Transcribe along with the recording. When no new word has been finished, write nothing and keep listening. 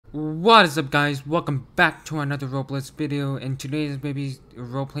What is up, guys? Welcome back to another Roleplay video, and today's maybe a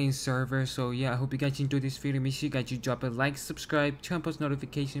role-playing server. So yeah, I hope you guys enjoyed this video. Make sure you guys drop a like, subscribe, turn on post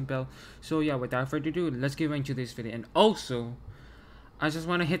notification bell. So yeah, without further ado, let's get right into this video. And also, I just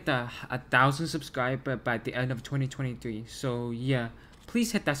want to hit the 1,000 subscriber by the end of 2023. So yeah,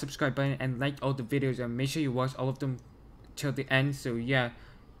 please hit that subscribe button and like all the videos, and make sure you watch all of them till the end. So yeah,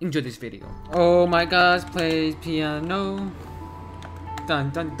 enjoy this video. Oh my gosh, plays piano.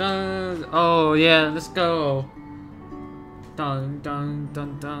 Dun dun dun. Oh yeah, let's go. Dun dun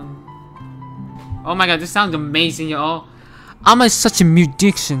dun dun. Oh my god, this sounds amazing, y'all. I'm like such a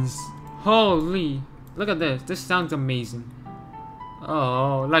musician. Holy, look at this. This sounds amazing.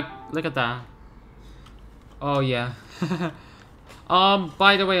 Oh, like look at that. Oh yeah.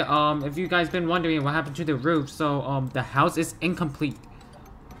 By the way, if you guys been wondering what happened to the roof, so the house is incomplete.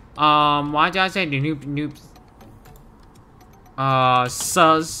 Why did I say the noobs?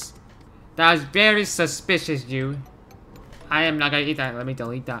 Sus. That's very suspicious, you. I am not gonna eat that. Let me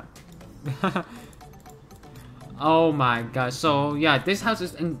delete that. Oh my god. So yeah, this house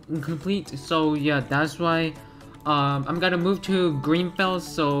is incomplete. So yeah, that's why I'm gonna move to Greenville.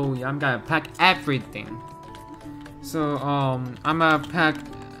 So yeah, I'm gonna pack everything. So I'm gonna pack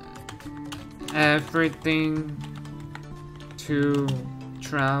everything to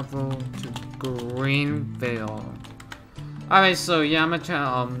travel to Greenville. Alright, so yeah, I'm gonna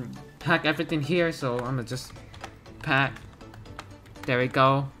try pack everything here, so I'm gonna just pack. There we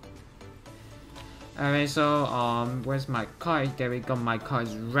go. Alright, so where's my car? There we go, my car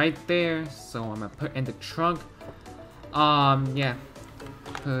is right there. So I'm gonna put in the trunk. Yeah.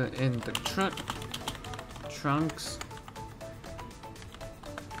 Put in the trunks.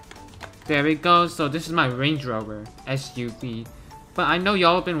 There we go. So this is my Range Rover SUV. But I know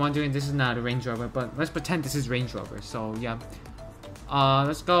y'all have been wondering this is not a Range Rover, but let's pretend this is Range Rover. So yeah,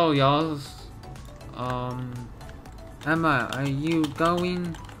 let's go, y'all. Emma, are you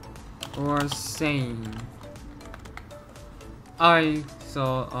going or staying? Alright,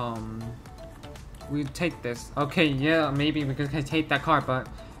 so we take this. Okay, yeah, maybe we can take that car, but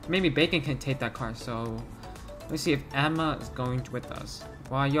maybe Bacon can take that car. So let's see if Emma is going with us.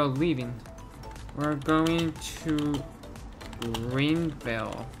 While y'all leaving, we're going to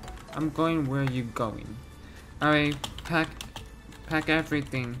Greenville. I'm going where you going. Alright, pack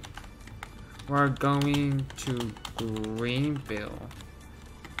everything. We're going to Greenville.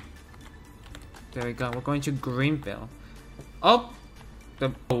 There we go. We're going to Greenville. Oh,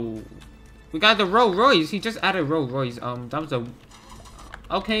 we got the Rolls Royce. He just added Rolls Royce. That was a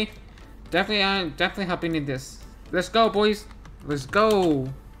okay. Definitely helping in this. Let's go, boys. Let's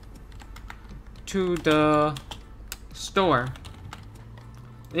go to the store.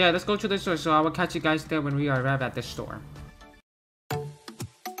 Yeah, let's go to the store. So I will catch you guys there when we arrive at the store.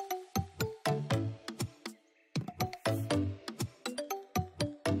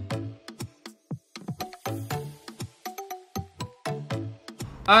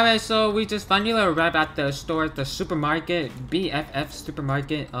 Alright, so we just finally arrived at the store, the supermarket, BFF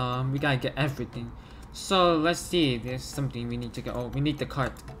supermarket. We gotta get everything. So let's see, there's something we need to get. Oh, we need the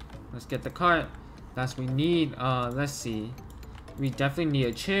cart. Let's get the cart. That's what we need. Let's see. We definitely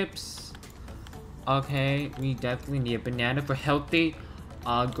need chips. Okay, we definitely need a banana for healthy.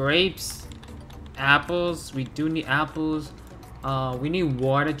 Grapes, apples. We do need apples. We need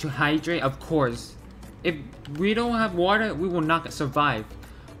water to hydrate, of course. If we don't have water, we will not survive.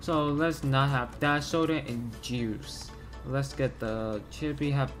 So let's not have that. Soda and juice. Let's get the chip.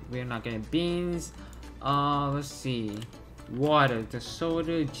 We're not getting beans. Let's see. Water, the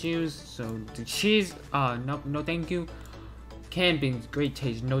soda, juice. So the cheese. No, thank you. Canned beans, great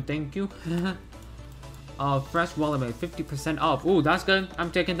taste. No, thank you. Fresh watermelon, 50% off. Ooh, that's good.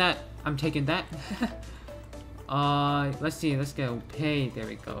 I'm taking that. Let's see. Let's go pay. There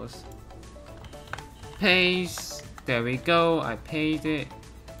it goes. Pays. There we go. I paid it.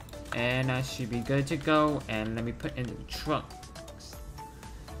 And I should be good to go. And let me put in the trunk.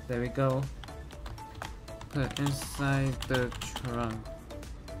 There we go. Put inside the trunk.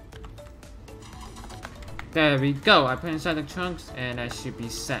 There we go. I put inside the trunks and I should be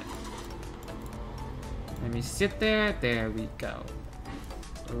set. Let me sit there. There we go.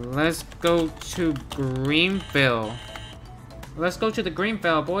 Let's go to Greenville. Let's go to the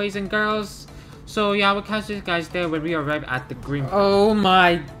Greenville, boys and girls. So yeah, I will catch you guys there when we arrive at the Greenville. Oh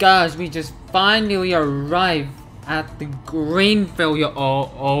my gosh, we just finally arrived at the Greenville.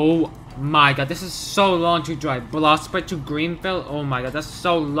 Oh my god, this is so long to drive. Bloxburg to Greenville. Oh my god, that's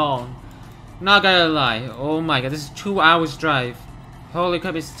so long. Not gonna lie. Oh my god, this is 2 hours drive. Holy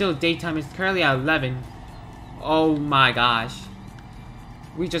crap, it's still daytime. It's currently at 11. Oh my gosh.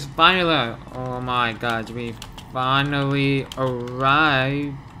 We just finally, oh my god, we finally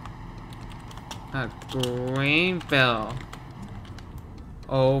arrived at Greenville.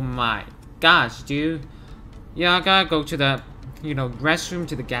 Oh my gosh, dude. Yeah, I gotta go to the, restroom,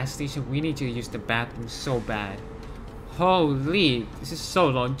 to the gas station. We need to use the bathroom so bad. Holy, this is so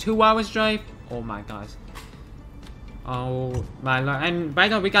long. 2 hours drive? Oh my gosh. Oh my lord. And by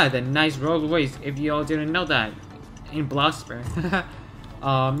the way, we got the nice roadways, if you all didn't know that, in Bloxburg.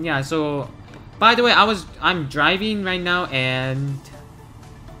 Yeah, so by the way, I'm driving right now, and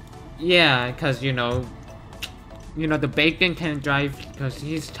yeah, cause the bacon can't drive because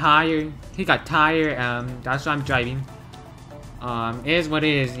he's tired. He got tired, that's why I'm driving. It is what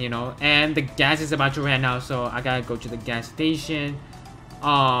it is, and the gas is about to run out, so I gotta go to the gas station.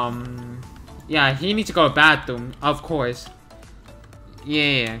 Yeah, he needs to go to the bathroom, of course.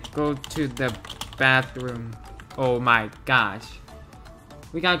 Yeah, go to the bathroom. Oh my gosh.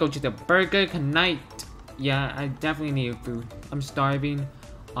 We gotta go to the burger tonight. Yeah, I definitely need food. I'm starving.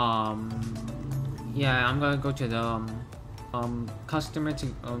 Yeah, I'm gonna go to the customer to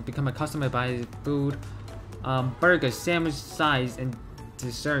become a customer, buy food, burger, sandwich size, and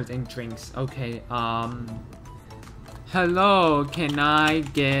desserts and drinks. Okay. Hello, can I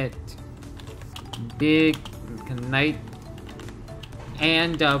get big, night,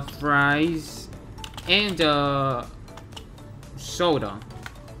 and fries, and soda?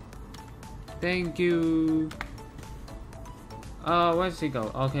 Thank you. Where's he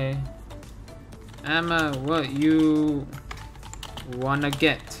go? Okay. Emma, what you wanna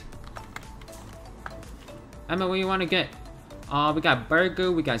get? Emma, what you wanna get? We got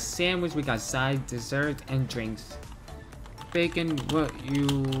burger, we got sandwich, we got side, dessert, and drinks. Bacon, what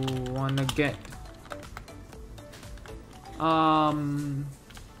you wanna get? I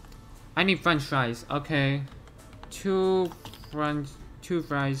need French fries. Okay. Two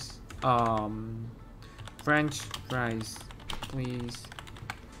fries. French fries, please.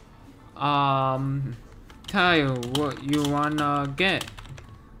 Kyle, what you wanna get?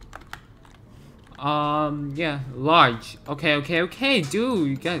 Yeah, large. Okay,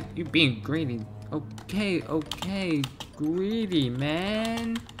 dude, you being greedy. Okay, greedy,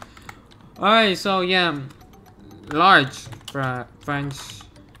 man. Alright, so yeah, large French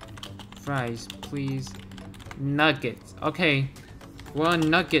fries, please. Nuggets. Okay, 1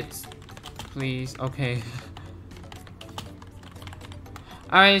 nuggets, please. Okay.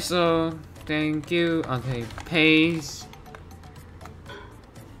 Alright, so thank you. Okay, pays.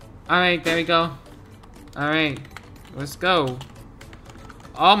 Alright, there we go. Alright, let's go.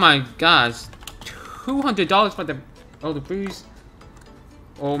 Oh my gosh, $200 for the booze.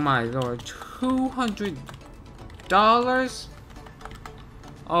 Oh my lord, $200.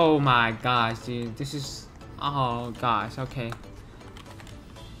 Oh my gosh, dude, this is, oh gosh. Okay,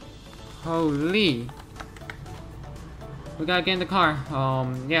 holy, we gotta get in the car.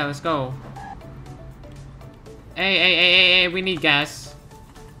 Yeah, let's go. Hey, we need gas.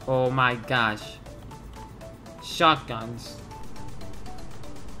 Oh my gosh, shotguns.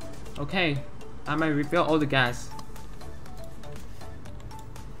 Okay, I might refill all the gas.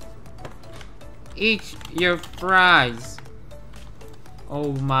 Eat your fries.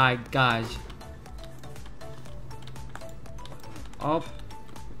 Oh my gosh. Oh.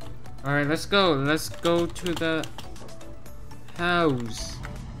 Alright, let's go. Let's go to the house.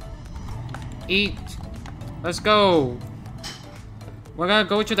 Eat. Let's go. We're gonna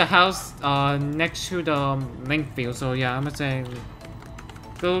go to the house next to the lake field. So yeah, I'm gonna say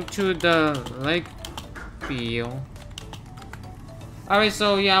go to the lake field. Alright,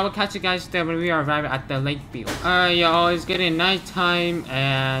 so yeah, I will catch you guys there when we arrive at the lake field. Alright, y'all, it's getting nighttime,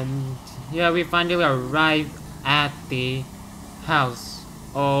 and yeah, we finally arrived at the house.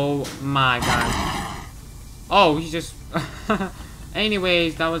 Oh my gosh. Oh, he just...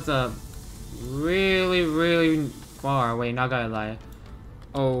 Anyways, that was a really far away, not gonna lie.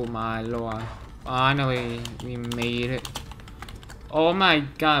 Oh my lord. Finally, we made it. Oh my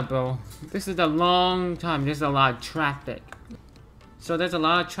god, bro. This is a long time. There's a lot of traffic. So there's a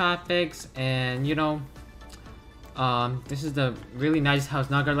lot of traffic, and this is the really nice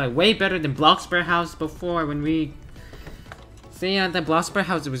house, not gonna lie. Way better than Bloxburg house before. When we staying at the Bloxburg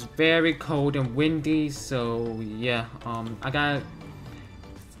house, it was very cold and windy, so yeah, I gotta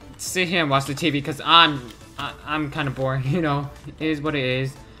sit here and watch the TV because I'm kind of bored, it is what it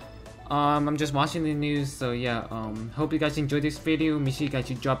is. I'm just watching the news, so yeah, hope you guys enjoyed this video. Make sure you guys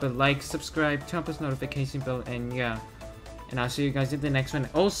drop a like, subscribe, turn on post notification bell, and yeah, and I'll see you guys in the next one.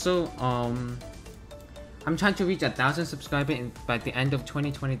 Also, I'm trying to reach 1,000 subscribers by the end of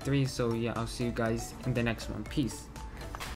 2023, so yeah, I'll see you guys in the next one. Peace.